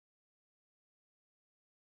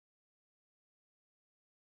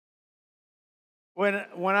When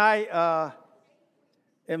I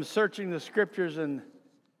am searching the scriptures, and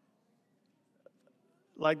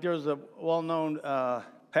like there was a well-known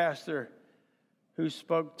pastor who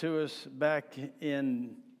spoke to us back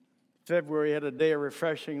in February at a day of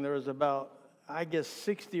refreshing. There was about, I guess,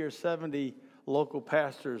 60 or 70 local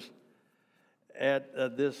pastors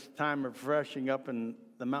at this time of refreshing up in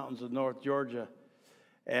the mountains of North Georgia.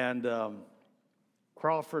 And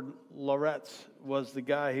Crawford Loretz was the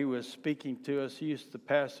guy who was speaking to us. He used to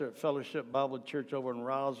pastor at Fellowship Bible Church over in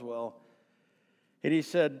Roswell. And he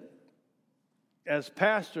said, as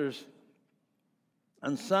pastors,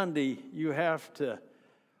 on Sunday, you have to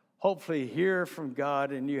hopefully hear from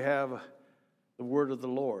God and you have the word of the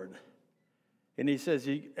Lord. And he says,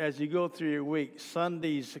 as you go through your week,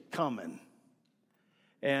 Sunday's coming.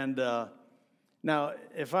 And now,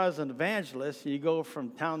 if I was an evangelist, you go from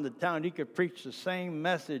town to town, you could preach the same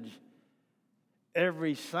message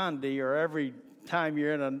every Sunday or every time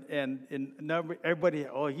you're in, and everybody,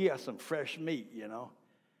 oh, he has some fresh meat, you know.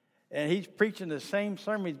 And he's preaching the same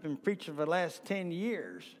sermon he's been preaching for the last 10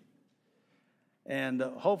 years. And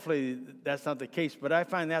hopefully that's not the case, but I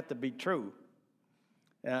find that to be true.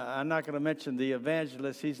 I'm not going to mention the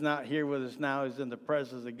evangelist. He's not here with us now. He's in the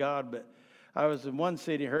presence of God, but I was in one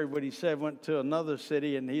city, heard what he said, went to another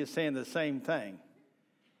city, and he is saying the same thing.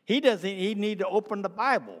 He need to open the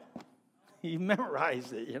Bible. He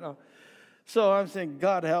memorized it, you know. So I'm saying,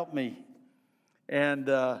 God help me. And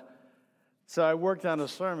so I worked on a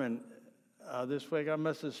sermon this week. I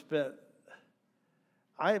must have spent,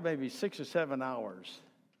 maybe 6 or 7 hours.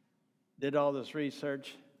 Did all this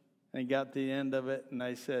research and got to the end of it, and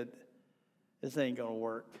I said, this ain't going to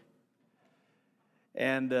work.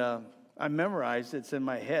 And I memorized, it's in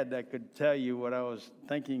my head. I could tell you what I was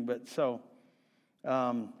thinking. But so,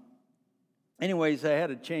 anyways, I had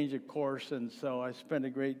to change of course. And so I spent a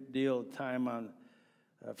great deal of time on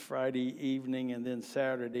Friday evening and then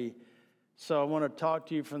Saturday. So I want to talk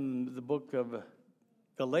to you from the book of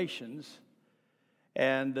Galatians.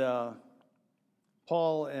 And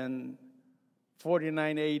Paul in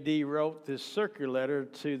 49 AD wrote this circular letter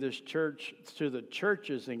to this church, to the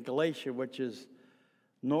churches in Galatia, which is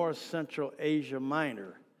North Central Asia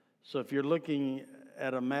Minor. So if you're looking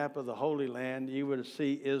at a map of the Holy Land, you would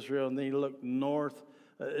see Israel, and then you look north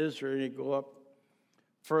of Israel, and you go up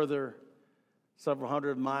further, several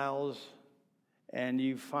hundred miles, and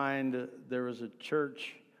you find there was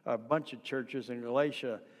a bunch of churches in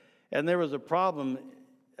Galatia. And there was a problem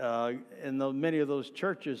in many of those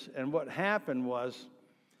churches, and what happened was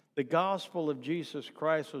the gospel of Jesus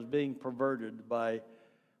Christ was being perverted by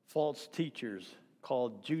false teachers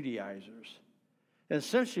called Judaizers. And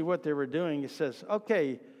essentially what they were doing, it says,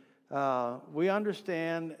 okay, we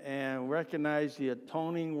understand and recognize the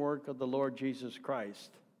atoning work of the Lord Jesus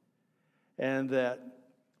Christ, and that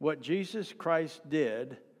what Jesus Christ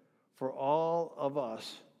did for all of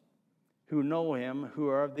us who know him, who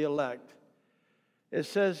are of the elect, it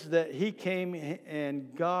says that he came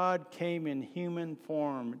and God came in human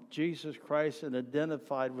form, Jesus Christ, and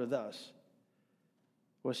identified with us,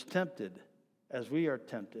 was tempted as we are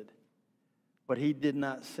tempted, but he did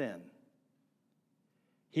not sin.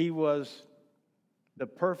 He was the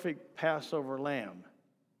perfect Passover lamb.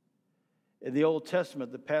 In the Old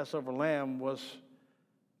Testament, the Passover lamb was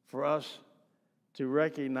for us to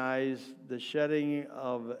recognize the shedding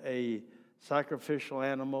of a sacrificial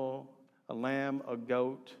animal, a lamb, a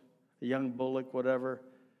goat, a young bullock, whatever,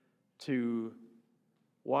 to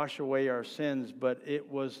wash away our sins, but it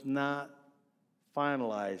was not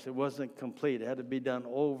finalized. It wasn't complete. It had to be done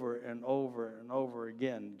over and over and over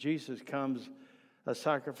again. Jesus comes a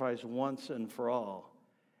sacrifice once and for all.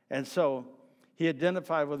 And so he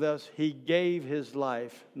identified with us. He gave his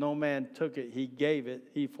life. No man took it. He gave it.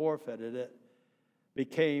 He forfeited it.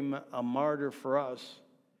 Became a martyr for us.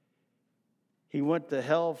 He went to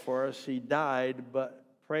hell for us. He died, but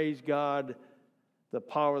praise God, the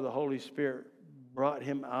power of the Holy Spirit brought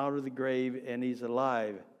him out of the grave, and he's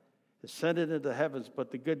alive. Ascended into the heavens, but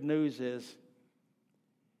the good news is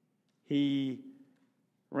he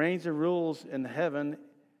reigns and rules in heaven.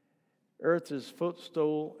 Earth is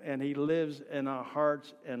footstool, and he lives in our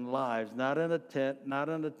hearts and lives, not in a tent, not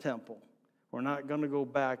in a temple. We're not going to go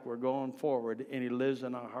back. We're going forward, and he lives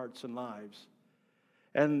in our hearts and lives.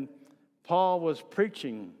 And Paul was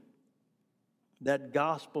preaching that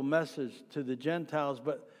gospel message to the Gentiles,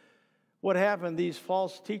 but what happened, these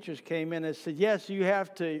false teachers came in and said, yes, you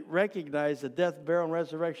have to recognize the death, burial, and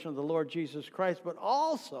resurrection of the Lord Jesus Christ, but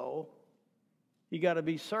also you got to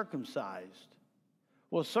be circumcised.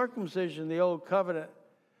 Well, circumcision in the Old Covenant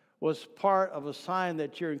was part of a sign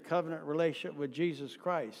that you're in covenant relationship with Jesus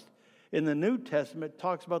Christ. In the New Testament, it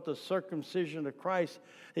talks about the circumcision of Christ.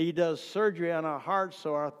 He does surgery on our hearts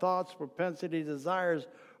so our thoughts, propensity, desires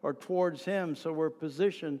are towards Him, so we're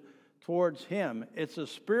positioned towards Him. It's a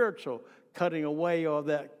spiritual cutting away of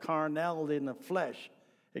that carnality in the flesh.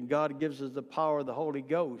 And God gives us the power of the Holy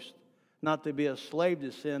Ghost, not to be a slave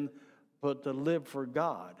to sin, but to live for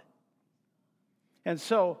God. And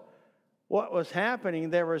so, what was happening,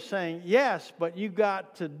 they were saying, yes, but you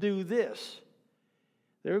got to do this.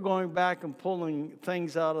 They were going back and pulling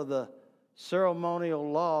things out of the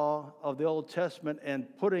ceremonial law of the Old Testament and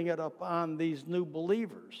putting it upon these new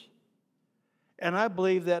believers. And I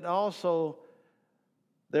believe that also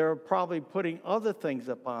they're probably putting other things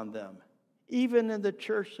upon them, even in the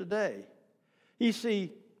church today. You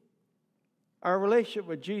see, our relationship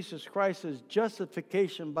with Jesus Christ is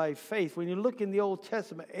justification by faith. When you look in the Old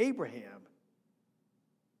Testament, Abraham,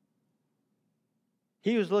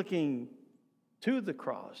 he was looking to the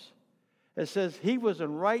cross. It says he was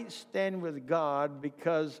in right standing with God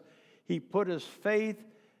because he put his faith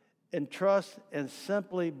and trust and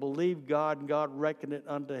simply believed God, and God reckoned it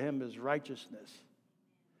unto him as righteousness.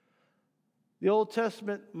 The Old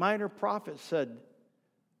Testament minor prophet said,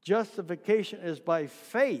 justification is by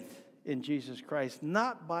faith in Jesus Christ,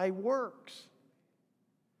 not by works.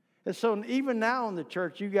 And so even now in the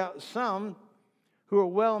church, you got some who are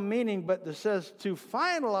well-meaning, but it says to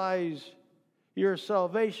finalize your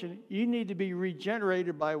salvation, you need to be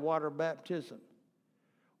regenerated by water baptism.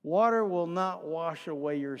 Water will not wash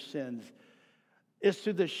away your sins. It's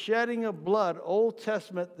through the shedding of blood, Old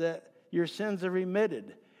Testament, that your sins are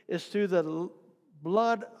remitted. It's through the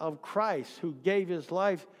blood of Christ who gave his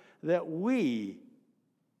life that we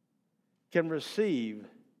can receive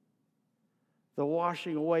the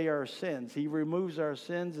washing away our sins. He removes our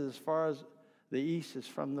sins as far as the east is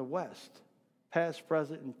from the west, past,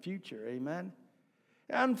 present, and future. Amen?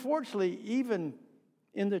 Unfortunately, even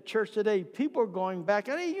in the church today, people are going back,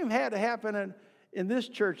 and it even had to happen in this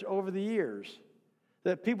church over the years,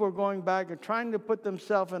 that people are going back and trying to put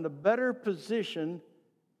themselves in a better position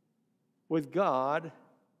with God,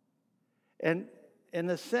 and in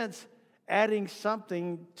a sense, adding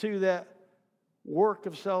something to that work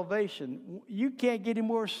of salvation. You can't get any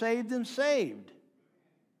more saved than saved.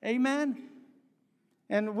 Amen?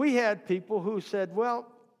 And we had people who said,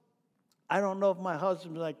 well, I don't know if my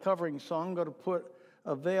husband's like covering, so I'm going to put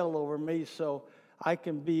a veil over me so I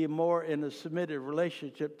can be more in a submitted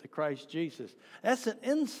relationship to Christ Jesus. That's an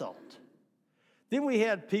insult. Then we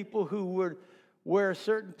had people who would wear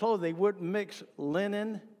certain clothes. They wouldn't mix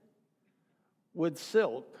linen with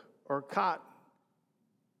silk or cotton.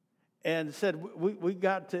 And said, we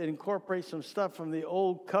got to incorporate some stuff from the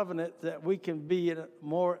old covenant that we can be in a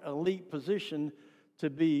more elite position to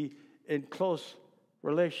be in close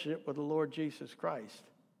relationship with the Lord Jesus Christ.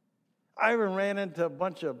 I even ran into a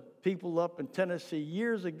bunch of people up in Tennessee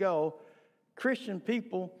years ago, Christian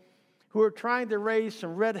people, who were trying to raise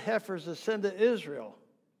some red heifers to send to Israel.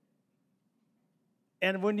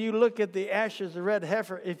 And when you look at the ashes of red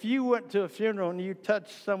heifer, if you went to a funeral and you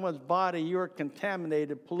touched someone's body, you were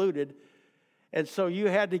contaminated, polluted. And so you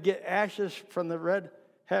had to get ashes from the red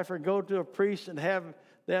heifer, go to a priest and have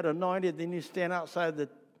that anointed. Then you stand outside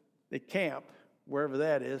the camp, wherever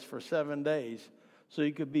that is, for 7 days so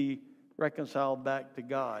you could be reconciled back to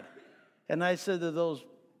God. And I said to those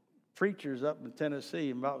preachers up in Tennessee,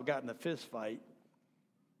 about got in a fist fight,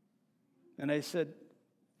 and they said,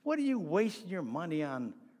 what are you wasting your money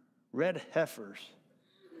on red heifers?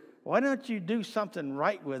 Why don't you do something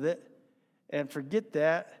right with it and forget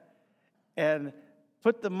that and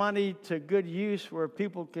put the money to good use where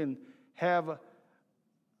people can have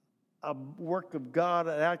a work of God,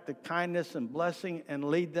 an act of kindness and blessing, and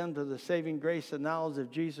lead them to the saving grace and knowledge of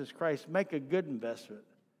Jesus Christ. Make a good investment.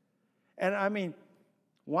 And I mean,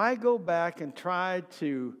 why go back and try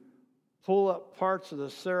to pull up parts of the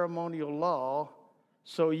ceremonial law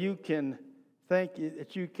so you can think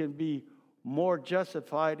that you can be more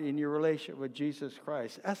justified in your relationship with Jesus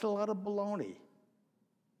Christ? That's a lot of baloney.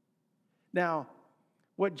 Now,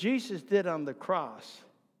 what Jesus did on the cross,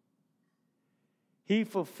 he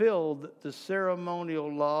fulfilled the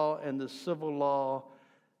ceremonial law and the civil law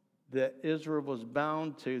that Israel was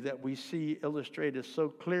bound to, that we see illustrated so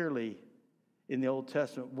clearly in the Old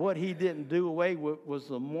Testament. What he didn't do away with was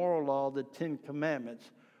the moral law, the 10 Commandments,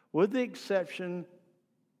 with the exception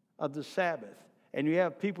of the Sabbath. And you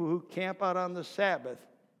have people who camp out on the Sabbath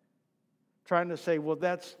trying to say, well,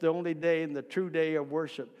 that's the only day and the true day of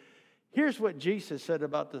worship. Here's what Jesus said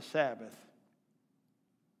about the Sabbath.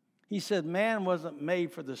 He said man wasn't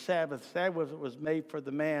made for the Sabbath. Sabbath was made for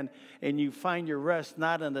the man. And you find your rest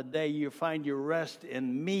not in the day. You find your rest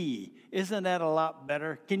in me. Isn't that a lot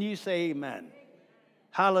better? Can you say amen?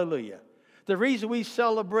 Hallelujah. The reason we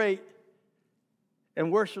celebrate and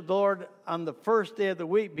worship the Lord on the first day of the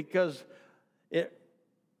week, because it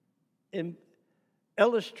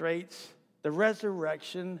illustrates the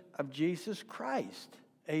resurrection of Jesus Christ.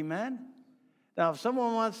 Amen? Now, if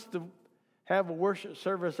someone wants to have a worship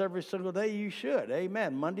service every single day, you should.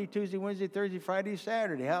 Amen. Monday, Tuesday, Wednesday, Thursday, Friday,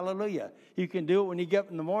 Saturday. Hallelujah. You can do it when you get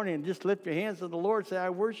up in the morning and just lift your hands to the Lord. Say, I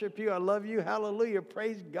worship you. I love you. Hallelujah.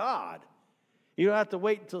 Praise God. You don't have to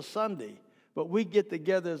wait until Sunday. But we get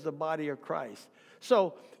together as the body of Christ.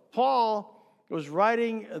 So Paul was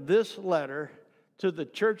writing this letter to the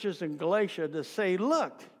churches in Galatia to say,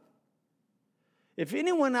 look, if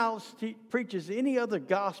anyone else preaches any other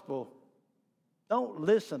gospel, don't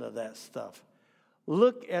listen to that stuff.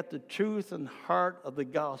 Look at the truth and heart of the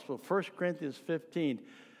gospel. 1 Corinthians 15.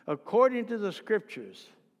 According to the scriptures,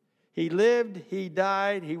 he lived, he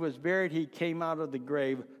died, he was buried, he came out of the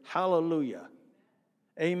grave. Hallelujah.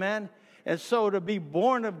 Amen. And so to be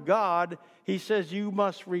born of God, he says you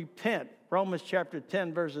must repent. Romans chapter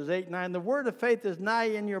 10, verses 8 and 9. The word of faith is nigh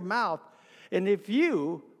in your mouth. And if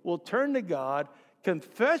you will turn to God,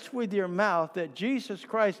 confess with your mouth that Jesus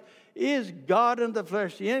Christ is God in the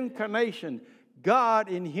flesh, the incarnation, God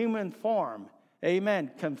in human form.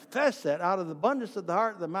 Amen. Confess that. Out of the abundance of the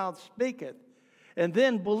heart, the mouth speaketh. And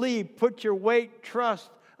then believe, put your weight, trust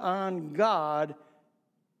on God,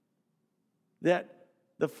 that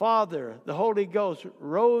the Father, the Holy Ghost,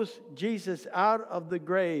 rose Jesus out of the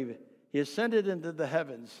grave. He ascended into the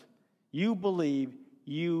heavens. You believe,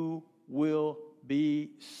 you will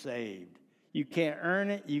be saved. You can't earn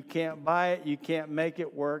it. You can't buy it. You can't make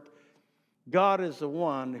it work. God is the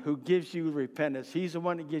one who gives you repentance. He's the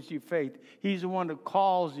one that gives you faith. He's the one who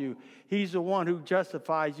calls you. He's the one who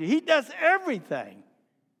justifies you. He does everything.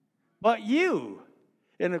 But you,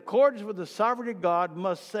 in accordance with the sovereignty of God,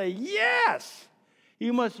 must say yes.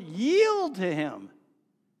 You must yield to Him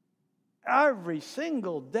every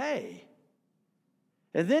single day.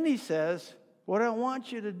 And then he says, what I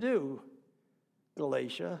want you to do,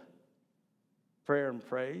 Galatia, prayer and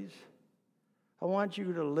praise. I want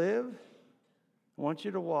you to live. I want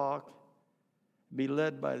you to walk. Be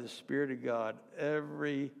led by the Spirit of God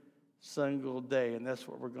every single day. And that's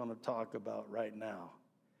what we're going to talk about right now.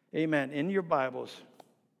 Amen. In your Bibles,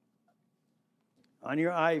 on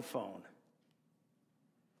your iPhone,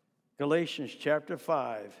 Galatians chapter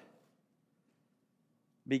 5,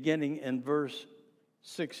 beginning in verse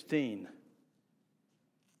 16.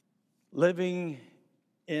 Living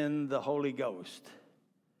in the Holy Ghost.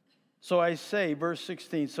 So I say, verse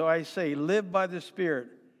 16, so I say, live by the Spirit,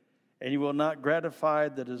 and you will not gratify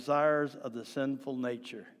the desires of the sinful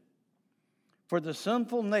nature. For the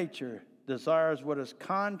sinful nature desires what is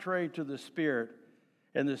contrary to the Spirit,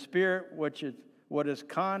 and the Spirit what is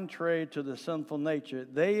contrary to the sinful nature.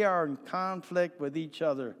 They are in conflict with each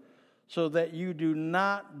other, so that you do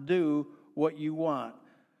not do what you want.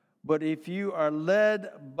 But if you are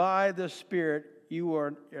led by the Spirit, you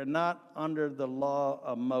are not under the law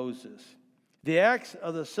of Moses. The acts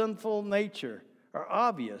of the sinful nature are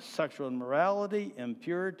obvious: sexual immorality,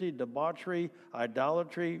 impurity, debauchery,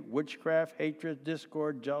 idolatry, witchcraft, hatred,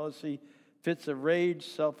 discord, jealousy, fits of rage,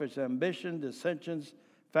 selfish ambition, dissensions,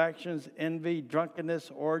 factions, envy,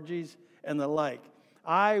 drunkenness, orgies, and the like.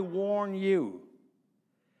 I warn you,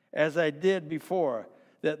 as I did before,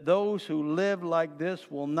 that those who live like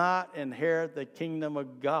this will not inherit the kingdom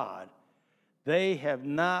of God. They have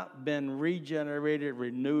not been regenerated,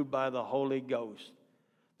 renewed by the Holy Ghost.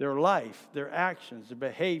 Their life, their actions, their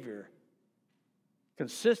behavior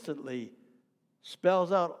consistently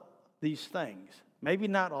spells out these things. Maybe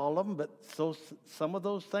not all of them, but some of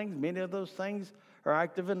those things, many of those things are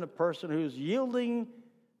active in the person who's yielding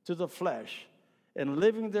to the flesh and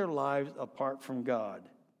living their lives apart from God.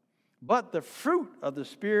 But the fruit of the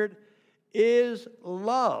Spirit is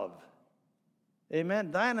love.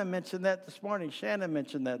 Amen. Diana mentioned that this morning. Shannon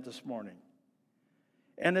mentioned that this morning.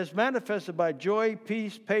 And is manifested by joy,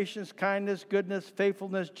 peace, patience, kindness, goodness,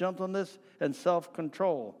 faithfulness, gentleness, and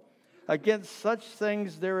self-control. Against such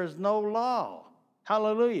things there is no law.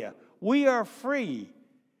 Hallelujah. We are free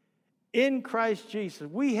in Christ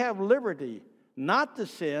Jesus. We have liberty not to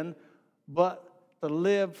sin, but to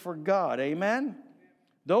live for God. Amen.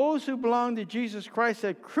 Those who belong to Jesus Christ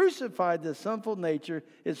have crucified the sinful nature,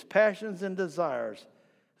 its passions and desires.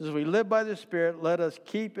 As we live by the Spirit, let us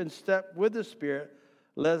keep in step with the Spirit.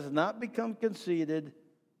 Let us not become conceited,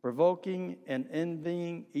 provoking and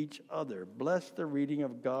envying each other. Bless the reading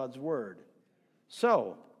of God's word.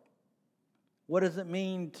 So, what does it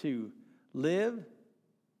mean to live,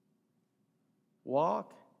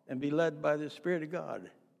 walk, and be led by the Spirit of God?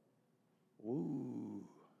 Ooh.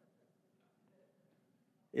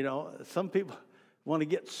 You know, some people want to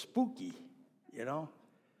get spooky, you know.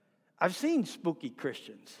 I've seen spooky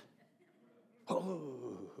Christians.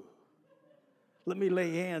 Oh, let me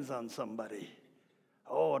lay hands on somebody.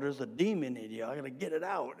 Oh, there's a demon in you. I got to get it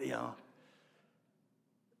out, you know.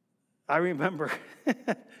 I remember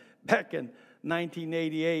back in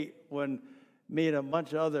 1988 when me and a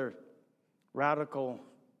bunch of other radical,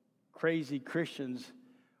 crazy Christians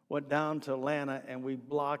went down to Atlanta and we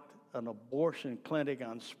blocked an abortion clinic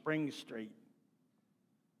on Spring Street.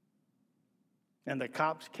 And the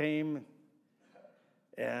cops came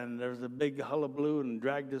and there was a big hullabaloo and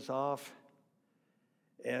dragged us off.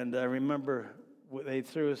 And I remember they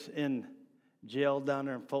threw us in jail down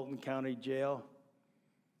there in Fulton County Jail.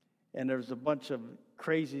 And there was a bunch of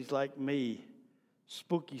crazies like me,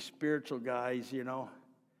 spooky spiritual guys, you know.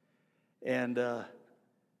 And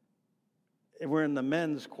we're in the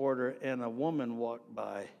men's quarter, and a woman walked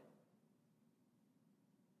by.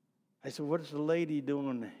 I said, "What is the lady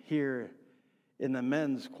doing here in the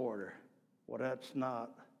men's quarter?" "Well, that's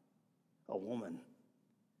not a woman."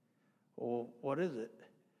 "Well, what is it?"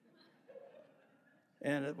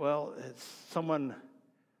 And it's someone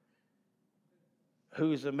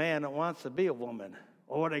who's a man that wants to be a woman.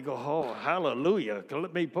 Or they go, "Oh, hallelujah,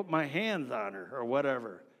 let me put my hands on her," or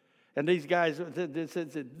whatever. And these guys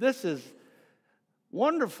said, "This is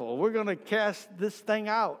wonderful. We're going to cast this thing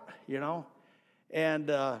out," you know. And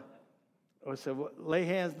I said, "Well, lay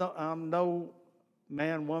hands on no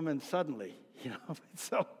man, woman suddenly," you know.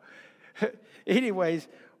 So, anyways,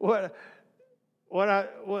 what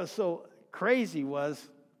was so crazy was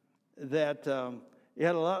that you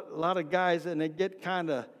had a lot of guys, and they get kind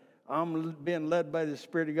of, I'm being led by the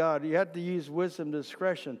Spirit of God. You have to use wisdom,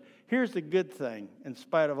 discretion. Here's the good thing, in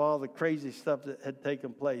spite of all the crazy stuff that had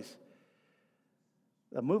taken place.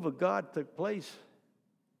 The move of God took place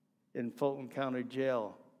in Fulton County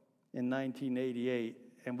Jail in 1988,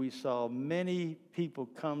 and we saw many people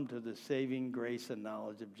come to the saving grace and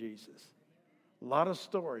knowledge of Jesus. A lot of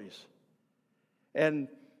stories. And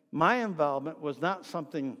my involvement was not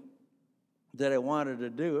something that I wanted to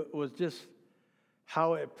do. It was just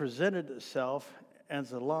how it presented itself, and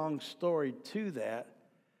it's a long story to that.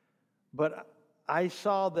 But I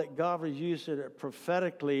saw that God was using it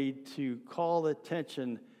prophetically to call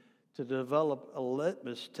attention to develop a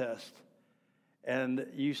litmus test. And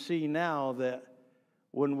you see now that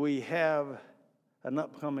when we have an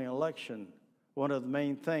upcoming election, one of the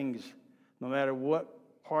main things, no matter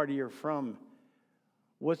what party you're from,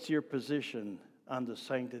 what's your position on the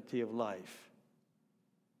sanctity of life?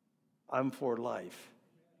 I'm for life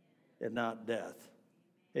and not death.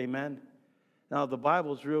 Amen? Now, the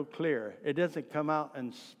Bible's real clear. It doesn't come out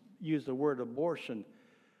and use the word abortion,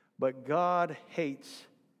 but God hates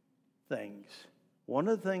things. One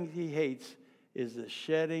of the things he hates is the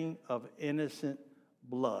shedding of innocent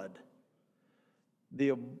blood.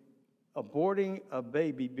 The aborting a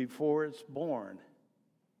baby before it's born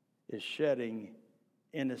is shedding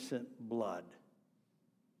innocent blood.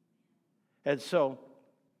 And so,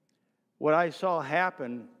 what I saw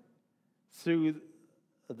happen through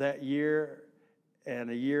that year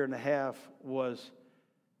and a year and a half was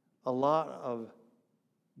a lot of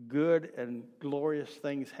good and glorious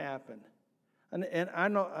things happen. And I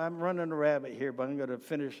know I'm running a rabbit here, but I'm going to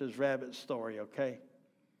finish this rabbit story, okay?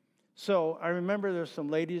 So I remember there's some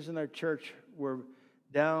ladies in our church were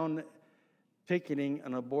down picketing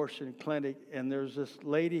an abortion clinic, and there's this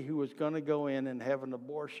lady who was going to go in and have an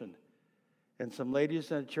abortion. And some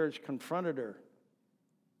ladies in the church confronted her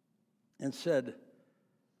and said,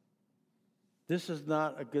 "This is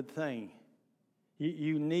not a good thing.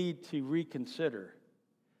 You need to reconsider."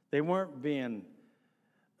 They weren't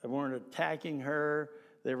attacking her.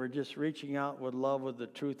 They were just reaching out with love, with the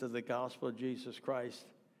truth of the gospel of Jesus Christ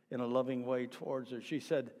in a loving way towards her. She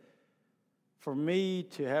said, "For me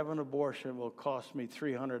to have an abortion will cost me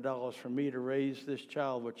 $300. For me to raise this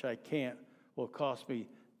child, which I can't, will cost me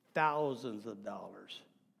thousands of dollars."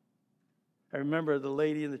 I remember the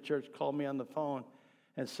lady in the church called me on the phone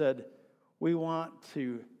and said, "We want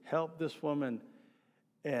to help this woman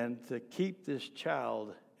and to keep this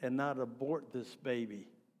child and not abort this baby."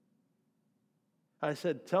 I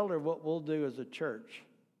said, "Tell her what we'll do as a church.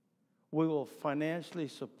 We will financially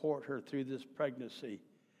support her through this pregnancy.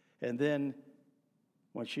 And then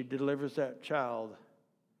when she delivers that child,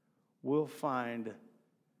 we'll find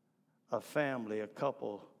a family, a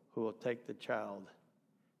couple who will take the child.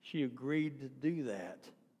 She agreed to do that.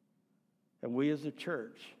 And we as a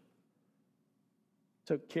church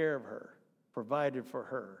took care of her, provided for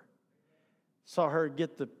her, saw her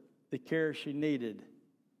get the care she needed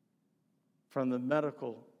from the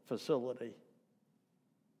medical facility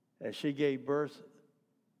as she gave birth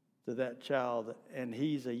to that child, and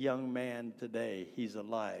he's a young man today. He's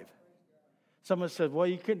alive. Someone said, well,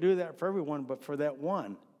 you couldn't do that for everyone, but for that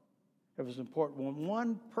one, it was important. When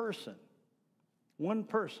one person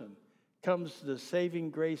comes to the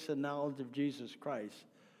saving grace and knowledge of Jesus Christ,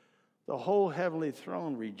 the whole heavenly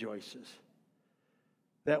throne rejoices.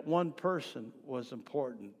 That one person was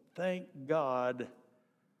important. Thank God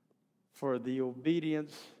for the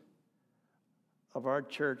obedience of our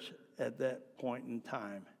church at that point in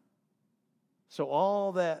time. So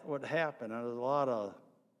all that would happen, and there's a lot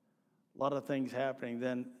of things happening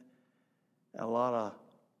then, a lot of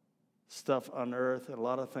stuff unearthed, a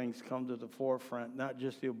lot of things come to the forefront, not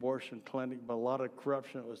just the abortion clinic, but a lot of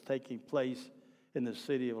corruption that was taking place in the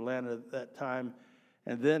city of Atlanta at that time,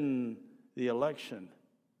 and then the election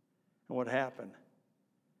and what happened.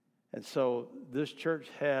 And so this church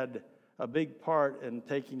had a big part in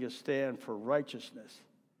taking a stand for righteousness.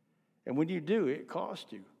 And when you do, it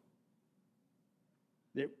costs you.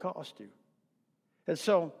 It costs you. And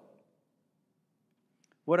so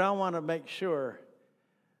what I want to make sure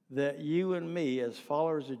that you and me, as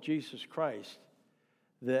followers of Jesus Christ,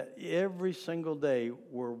 that every single day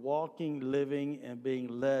we're walking, living, and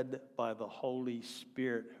being led by the Holy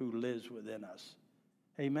Spirit who lives within us.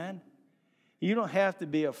 Amen? You don't have to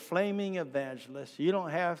be a flaming evangelist. You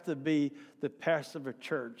don't have to be the pastor of a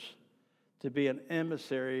church to be an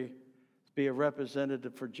emissary, to be a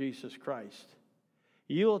representative for Jesus Christ.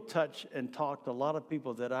 You'll touch and talk to a lot of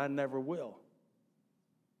people that I never will.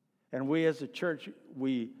 And we as a church,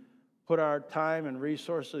 we put our time and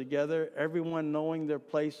resources together, everyone knowing their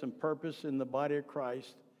place and purpose in the body of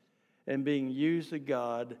Christ and being used of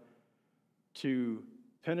God to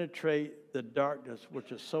penetrate the darkness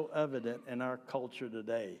which is so evident in our culture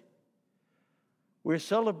today. We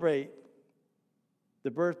celebrate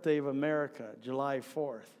the birthday of America, July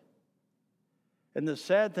 4th. And the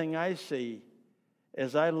sad thing I see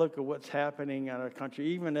as I look at what's happening in our country,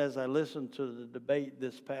 even as I listened to the debate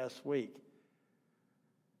this past week,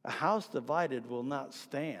 a house divided will not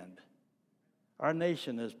stand. Our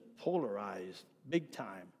nation is polarized big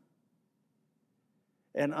time.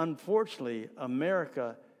 And unfortunately,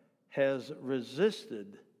 America has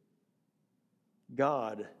resisted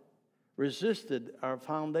God, resisted our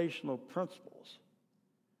foundational principles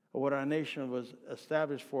of what our nation was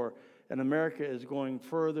established for. And America is going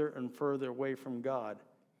further and further away from God.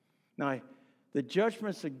 Now, the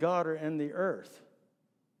judgments of God are in the earth,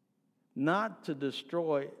 not to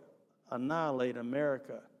destroy, annihilate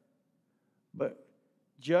America, but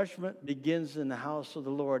judgment begins in the house of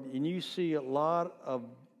the Lord. And you see a lot of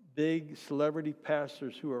big celebrity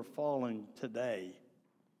pastors who are falling today.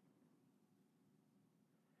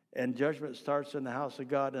 And judgment starts in the house of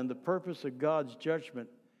God. And the purpose of God's judgment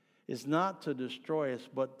is not to destroy us,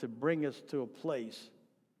 but to bring us to a place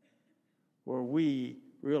where we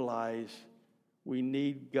realize we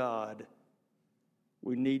need God.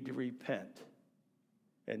 We need to repent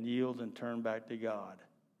and yield and turn back to God.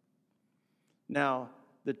 Now,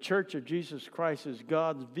 the Church of Jesus Christ is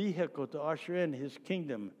God's vehicle to usher in His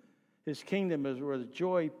kingdom. His kingdom is where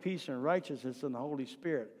joy, peace, and righteousness in the Holy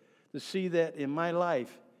Spirit. To see that in my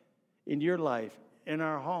life, in your life, in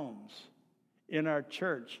our homes, in our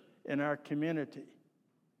church, in our community.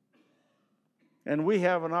 And we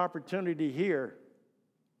have an opportunity here.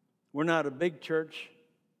 We're not a big church.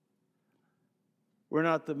 We're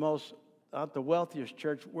not the wealthiest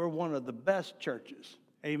church. We're one of the best churches.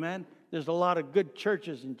 Amen? There's a lot of good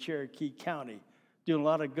churches in Cherokee County doing a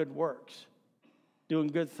lot of good works, doing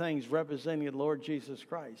good things, representing the Lord Jesus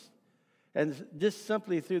Christ. And just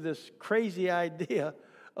simply through this crazy idea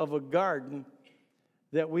of a garden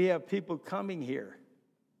that we have people coming here.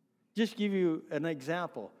 Just give you an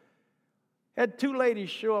example. Had two ladies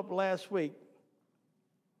show up last week.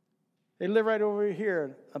 They live right over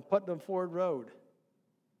here on Putnam Ford Road.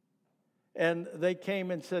 And they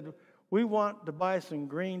came and said, we want to buy some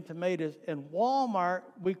green tomatoes. In Walmart,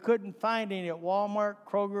 we couldn't find any at Walmart,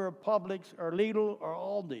 Kroger, or Publix, or Lidl, or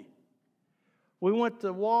Aldi. We went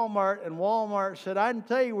to Walmart, and Walmart said, I can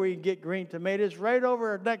tell you where you can get green tomatoes, right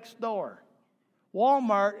over next door.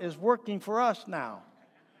 Walmart is working for us now.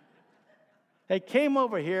 They came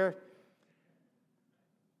over here,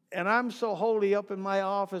 and I'm so holy up in my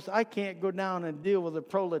office, I can't go down and deal with the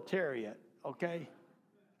proletariat, okay?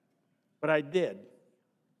 But I did.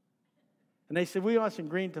 And they said, we want some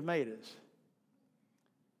green tomatoes.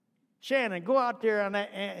 Shannon, go out there on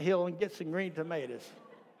that anthill and get some green tomatoes.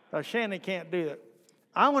 Now, Shannon can't do that.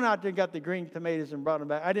 I went out there and got the green tomatoes and brought them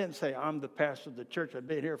back. I didn't say, I'm the pastor of the church. I've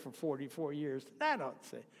been here for 44 years. I don't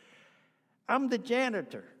say. I'm the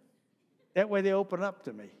janitor. That way they open up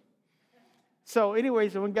to me. So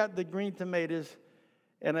anyways, I went and got the green tomatoes,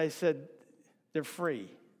 and I said, they're free.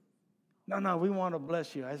 No, we want to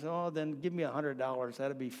bless you. I said, oh, then give me $100.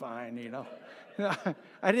 That'll be fine, you know.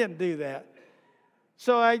 I didn't do that.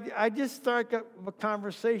 So I just started a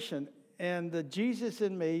conversation, and the Jesus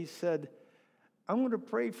in me said, I'm going to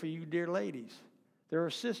pray for you, dear ladies. They're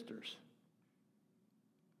sisters.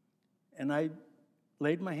 And I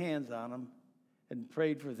laid my hands on them and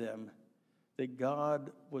prayed for them that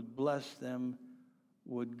God would bless them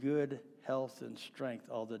with good health and strength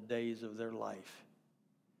all the days of their life.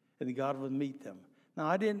 And that God would meet them. Now,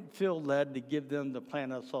 I didn't feel led to give them the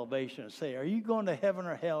plan of salvation and say, are you going to heaven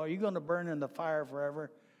or hell? Are you going to burn in the fire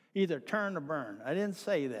forever? Either turn or burn. I didn't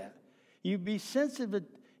say that. You be sensitive.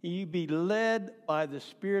 You be led by the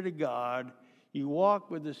Spirit of God. You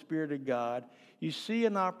walk with the Spirit of God. You see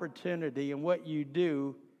an opportunity, and what you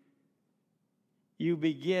do, you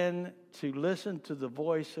begin to listen to the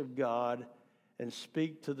voice of God and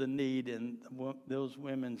speak to the need in those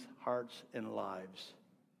women's hearts and lives.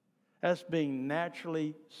 That's being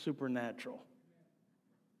naturally supernatural.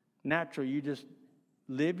 Natural, you just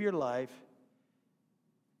live your life.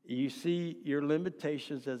 You see your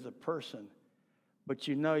limitations as a person, but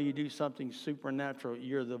you know you do something supernatural.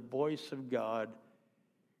 You're the voice of God.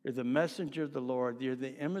 You're the messenger of the Lord. You're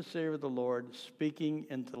the emissary of the Lord speaking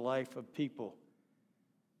into the life of people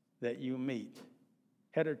that you meet.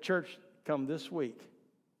 Had a church come this week.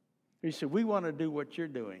 He said, we want to do what you're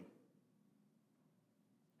doing.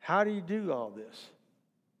 How do you do all this?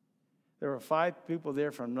 There were 5 people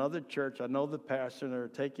there from another church. I know the pastor, and they were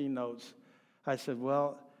taking notes. I said,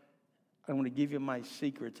 well, I'm going to give you my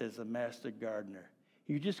secrets as a master gardener.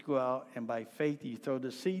 You just go out, and by faith, you throw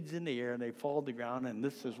the seeds in the air, and they fall to the ground, and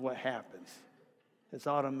this is what happens. It's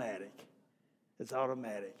automatic. It's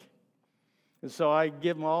automatic. And so I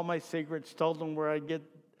give them all my secrets, told them where I get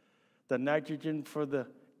the nitrogen for the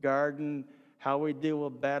garden, how we deal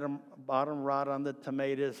with bottom rot on the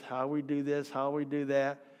tomatoes, how we do this, how we do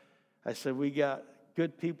that. I said, we got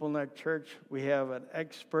good people in our church. We have an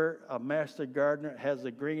expert, a master gardener, has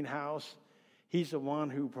a greenhouse. He's the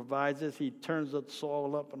one who provides this. He turns the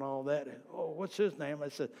soil up and all that. Oh, what's his name? I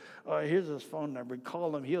said, oh, here's his phone number.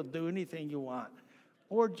 Call him. He'll do anything you want.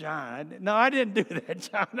 Or John. No, I didn't do that,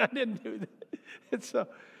 John. I didn't do that. And so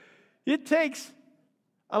it takes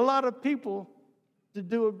a lot of people to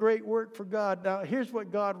do a great work for God. Now, here's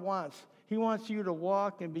what God wants. He wants you to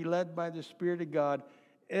walk and be led by the Spirit of God.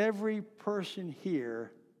 Every person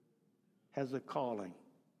here has a calling.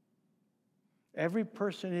 Every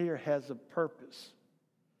person here has a purpose.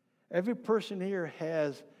 Every person here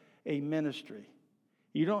has a ministry.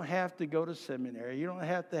 You don't have to go to seminary. You don't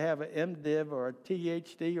have to have an MDiv or a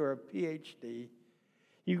THD or a PhD.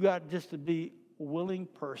 You got just to be a willing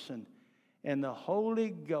person, and the Holy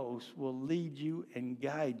Ghost will lead you and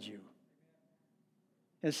guide you.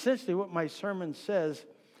 Essentially, what my sermon says,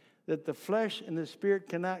 that the flesh and the spirit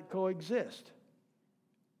cannot coexist.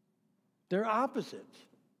 They're opposites.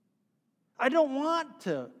 I don't want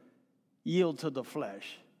to yield to the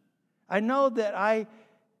flesh. I know that I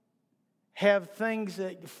have things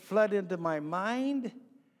that flood into my mind.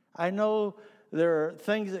 I know there are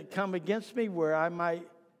things that come against me where I might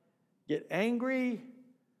get angry,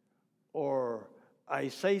 or I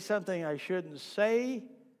say something I shouldn't say,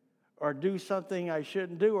 or do something I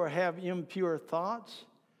shouldn't do, or have impure thoughts.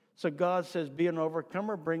 So God says, be an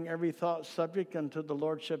overcomer, bring every thought subject unto the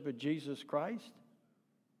lordship of Jesus Christ.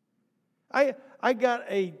 I got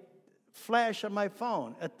a flash on my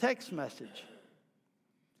phone, a text message.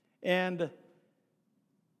 And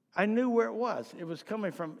I knew where it was. It was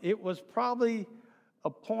coming from, it was probably a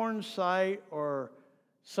porn site or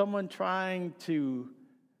someone trying to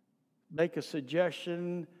make a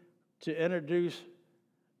suggestion to introduce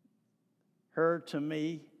her to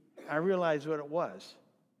me. I realized what it was.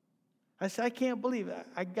 I said, I can't believe it.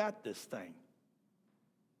 I got this thing.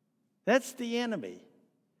 That's the enemy.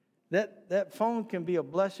 That phone can be a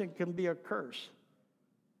blessing, can be a curse.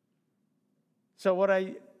 So what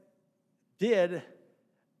I did,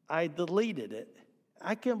 I deleted it.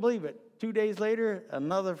 I can't believe it. 2 days later,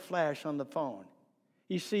 another flash on the phone.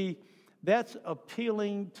 You see, that's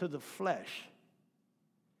appealing to the flesh.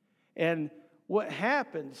 And what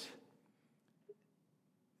happens,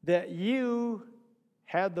 that you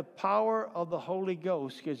have the power of the Holy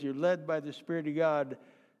Ghost, because you're led by the Spirit of God,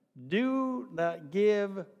 do not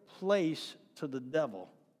give place to the devil,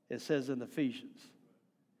 it says in Ephesians.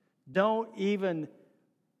 Don't even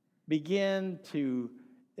begin to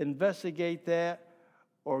investigate that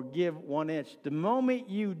or give 1 inch. The moment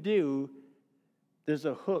you do, there's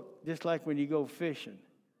a hook, just like when you go fishing.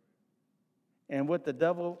 And what the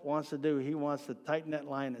devil wants to do, he wants to tighten that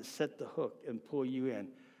line and set the hook and pull you in.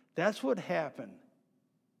 That's what happened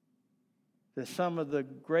to some of the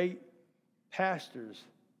great pastors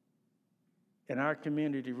in our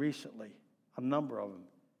community recently, a number of them.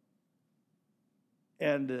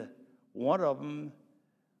 And one of them,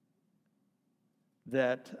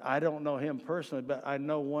 that I don't know him personally, but I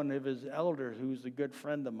know one of his elders who's a good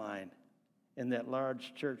friend of mine in that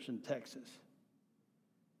large church in Texas.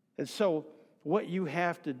 And so what you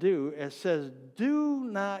have to do, it says, do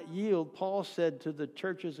not yield. Paul said to the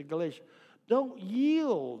churches of Galatia, don't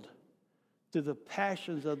yield to the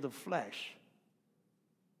passions of the flesh.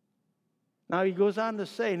 Now he goes on to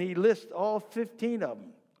say, and he lists all 15 of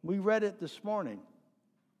them. We read it this morning.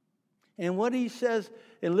 And what he says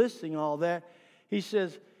in listing all that, he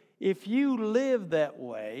says, if you live that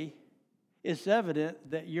way, it's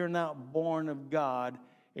evident that you're not born of God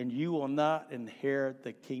and you will not inherit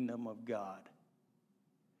the kingdom of God.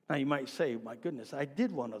 Now you might say, my goodness, I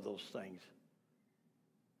did one of those things.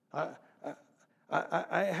 I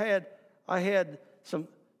had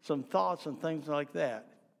some thoughts and things like that.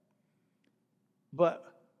 But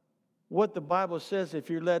what the Bible says, if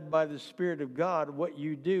you're led by the Spirit of God, what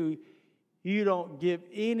you do, you don't give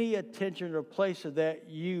any attention or place to that.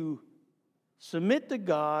 You submit to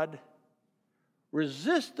God,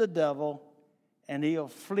 resist the devil, and he'll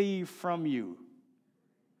flee from you.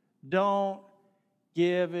 Don't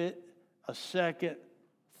give it a second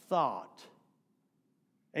thought.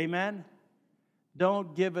 Amen?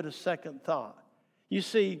 Don't give it a second thought. You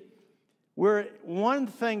see, one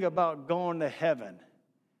thing about going to heaven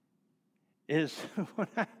is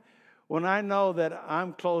when I know that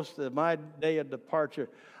I'm close to my day of departure,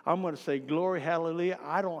 I'm going to say, glory, hallelujah.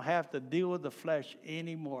 I don't have to deal with the flesh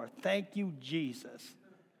anymore. Thank you, Jesus.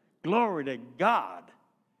 Glory to God.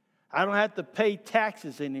 I don't have to pay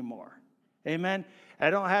taxes anymore. Amen. I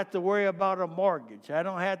don't have to worry about a mortgage. I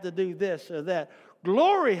don't have to do this or that.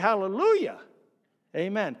 Glory, hallelujah.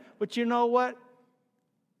 Amen. But you know what?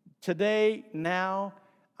 Today, now,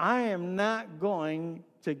 I am not going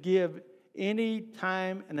to give any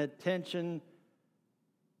time and attention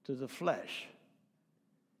to the flesh.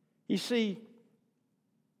 You see,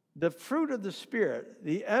 the fruit of the Spirit,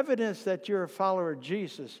 the evidence that you're a follower of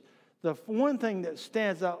Jesus, the one thing that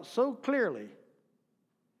stands out so clearly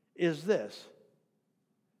is this.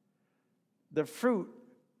 The fruit,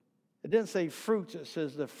 it didn't say fruits, it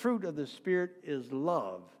says the fruit of the Spirit is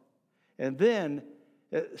love. And then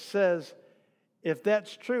it says, if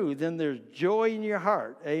that's true, then there's joy in your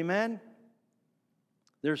heart. Amen?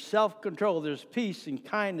 There's self-control, there's peace and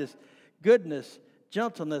kindness, goodness,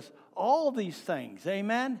 gentleness, all these things.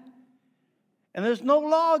 Amen? And there's no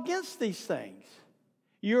law against these things.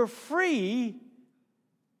 You're free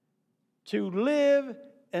to live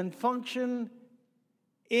and function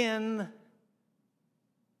in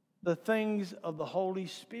the things of the Holy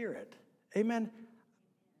Spirit. Amen?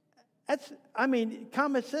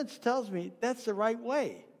 Common sense tells me that's the right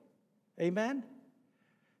way. Amen?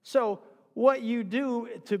 So, what you do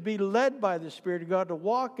to be led by the Spirit of God, to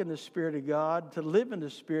walk in the Spirit of God, to live in the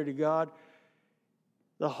Spirit of God,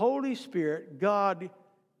 the Holy Spirit, God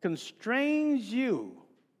constrains you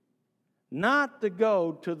not to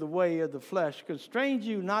go to the way of the flesh, constrains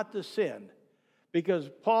you not to sin. Because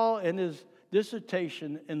Paul, in his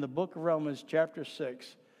dissertation in the book of Romans, chapter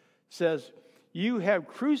 6, says, you have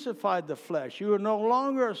crucified the flesh. You are no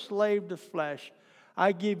longer a slave to flesh.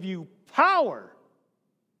 I give you power.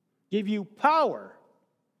 Give you power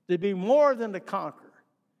to be more than a conqueror,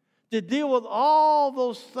 to deal with all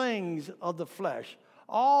those things of the flesh,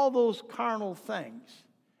 all those carnal things.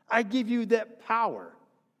 I give you that power.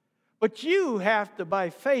 But you have to,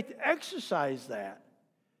 by faith, exercise that.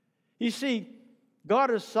 You see, God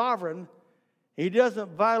is sovereign. He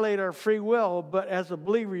doesn't violate our free will, but as a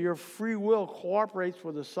believer, your free will cooperates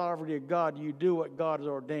with the sovereignty of God. You do what God has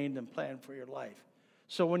ordained and planned for your life.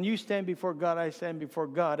 So when you stand before God, I stand before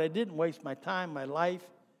God. I didn't waste my time, my life.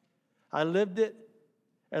 I lived it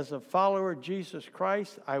as a follower of Jesus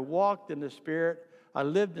Christ. I walked in the Spirit. I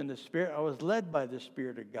lived in the Spirit. I was led by the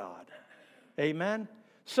Spirit of God. Amen?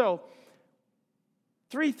 So,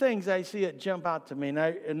 3 things I see that jump out to me, and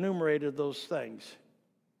I enumerated those things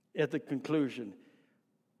at the conclusion.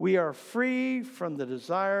 We are free from the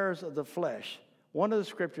desires of the flesh. One of the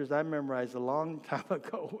scriptures I memorized a long time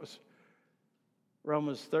ago was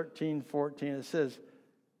Romans 13:14. It says,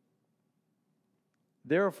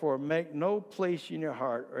 therefore, make no place in your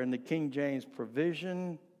heart, or in the King James,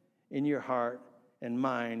 provision in your heart and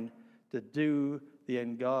mind to do the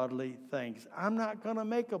ungodly things. I'm not going to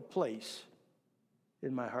make a place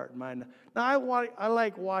in my heart and mind. Now, I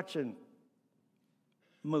like watching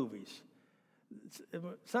movies.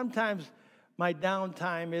 Sometimes my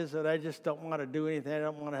downtime is that I just don't want to do anything. I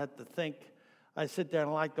don't want to have to think. I sit there and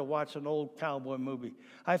I like to watch an old cowboy movie.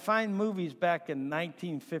 I find movies back in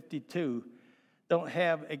 1952 don't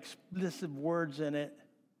have explicit words in it.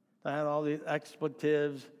 They have all these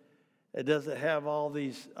expletives. It doesn't have all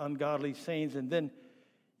these ungodly scenes. And then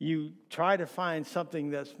you try to find something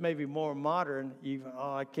that's maybe more modern.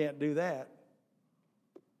 I can't do that.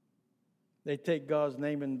 They take God's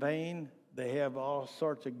name in vain. They have all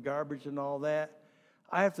sorts of garbage and all that.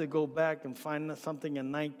 I have to go back and find something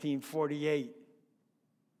in 1948.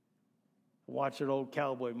 Watch an old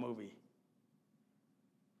cowboy movie.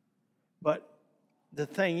 But the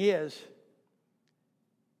thing is,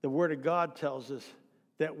 the Word of God tells us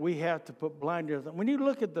that we have to put blinders on. When you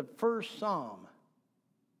look at the first Psalm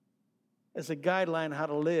as a guideline how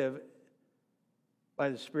to live by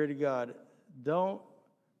the Spirit of God, don't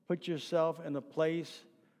put yourself in a place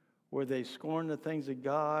where they scorn the things of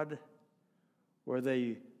God, where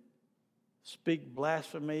they speak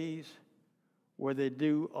blasphemies, where they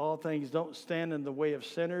do all things. Don't stand in the way of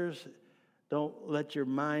sinners. Don't let your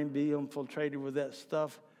mind be infiltrated with that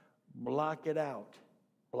stuff. Block it out.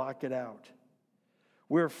 Block it out.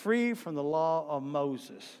 We're free from the law of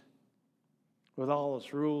Moses with all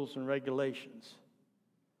its rules and regulations.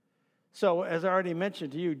 So, as I already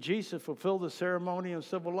mentioned to you, Jesus fulfilled the ceremonial and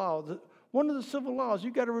civil law. One of the civil laws,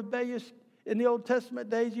 you got a rebellious, in the Old Testament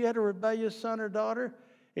days, you had a rebellious son or daughter,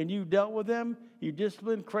 and you dealt with them, you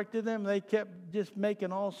disciplined, corrected them, they kept just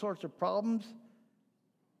making all sorts of problems.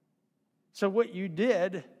 So what you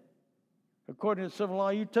did, according to civil law,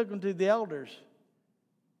 you took them to the elders.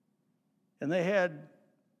 And they had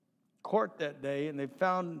court that day, and they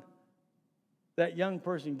found that young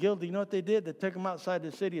person guilty. You know what they did? They took him outside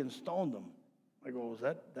the city and stoned him. I go,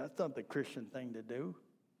 that's not the Christian thing to do.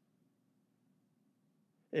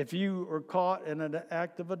 If you were caught in an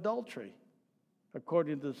act of adultery,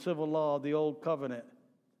 according to the civil law of the Old Covenant,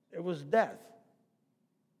 it was death.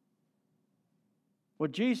 Well,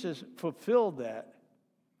 Jesus fulfilled that.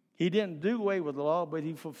 He didn't do away with the law, but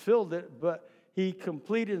he fulfilled it. But he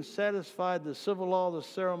completed and satisfied the civil law, the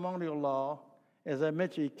ceremonial law. As I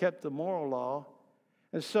mentioned, he kept the moral law.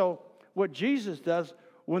 And so what Jesus does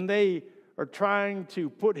when they are trying to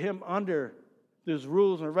put him under these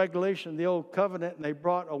rules and regulations of the Old Covenant, and they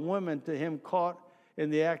brought a woman to him caught in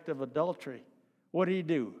the act of adultery, what did he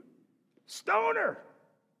do? Stone her.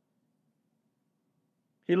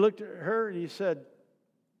 He looked at her and he said,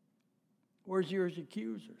 where's your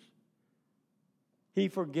accusers? He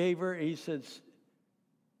forgave her. He said,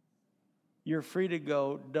 you're free to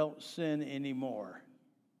go. Don't sin anymore.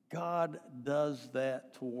 God does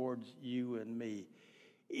that towards you and me.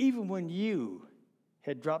 Even when you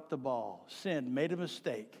had dropped the ball, sinned, made a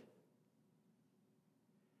mistake,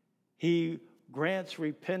 he grants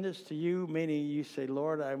repentance to you, meaning you say,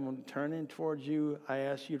 Lord, I'm turning towards you. I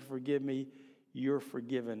ask you to forgive me. You're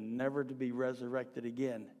forgiven, never to be resurrected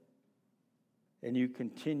again. And you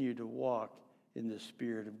continue to walk in the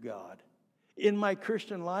Spirit of God. In my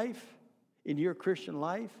Christian life, in your Christian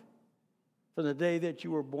life, from the day that you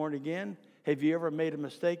were born again, have you ever made a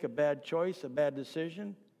mistake, a bad choice, a bad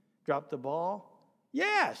decision, dropped the ball?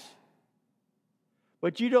 Yes.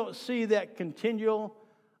 But you don't see that continual,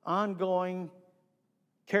 ongoing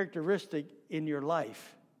characteristic in your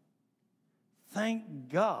life. Thank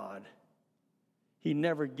God he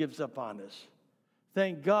never gives up on us.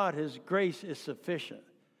 Thank God his grace is sufficient.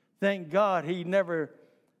 Thank God he never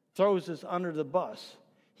throws us under the bus.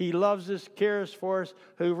 He loves us, cares for us.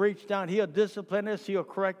 He'll reach down. He'll discipline us. He'll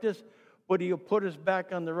correct us. But he'll put us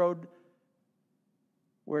back on the road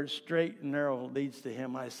where it's straight and narrow leads to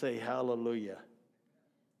him. I say hallelujah.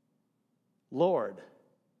 Lord,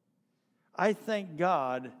 I thank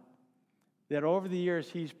God that over the years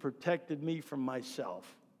he's protected me from myself.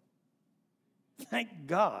 Thank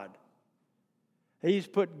God. He's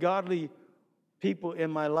put godly people in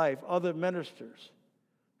my life, other ministers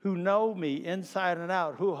who know me inside and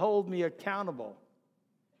out, who hold me accountable.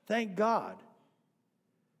 Thank God.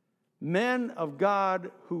 Men of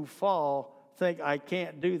God who fall think I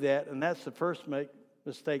can't do that, and that's the first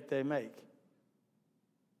mistake they make.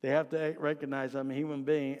 They have to recognize I'm a human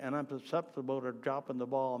being and I'm susceptible to dropping the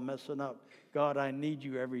ball and messing up. God, I need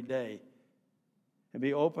you every day. and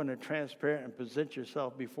be open and transparent and present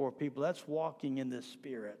yourself before people. That's walking in the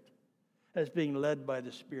Spirit. That's being led by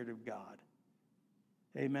the Spirit of God.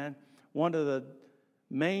 Amen. One of the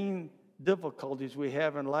main difficulties we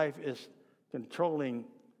have in life is controlling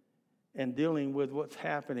and dealing with what's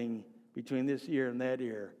happening between this ear and that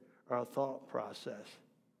ear, our thought process.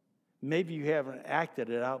 Maybe you haven't acted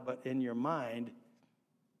it out, but in your mind,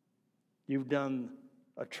 you've done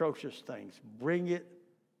atrocious things. Bring it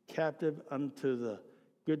captive unto the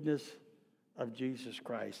goodness of Jesus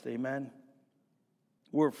Christ. Amen.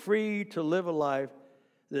 We're free to live a life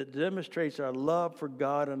that demonstrates our love for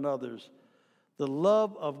God and others. The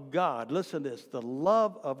love of God, listen to this, the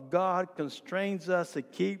love of God constrains us to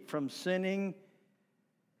keep from sinning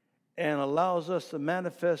and allows us to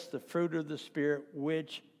manifest the fruit of the Spirit,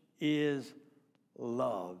 which is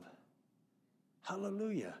love.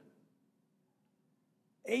 Hallelujah.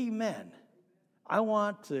 Amen. I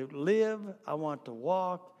want to live, I want to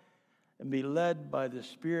walk and be led by the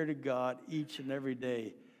Spirit of God each and every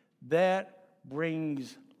day. That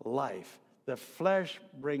brings life. The flesh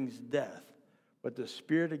brings death, but the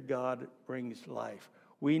Spirit of God brings life.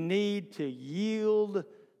 We need to yield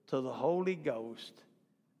to the Holy Ghost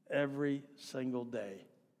every single day.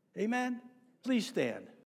 Amen? Please stand.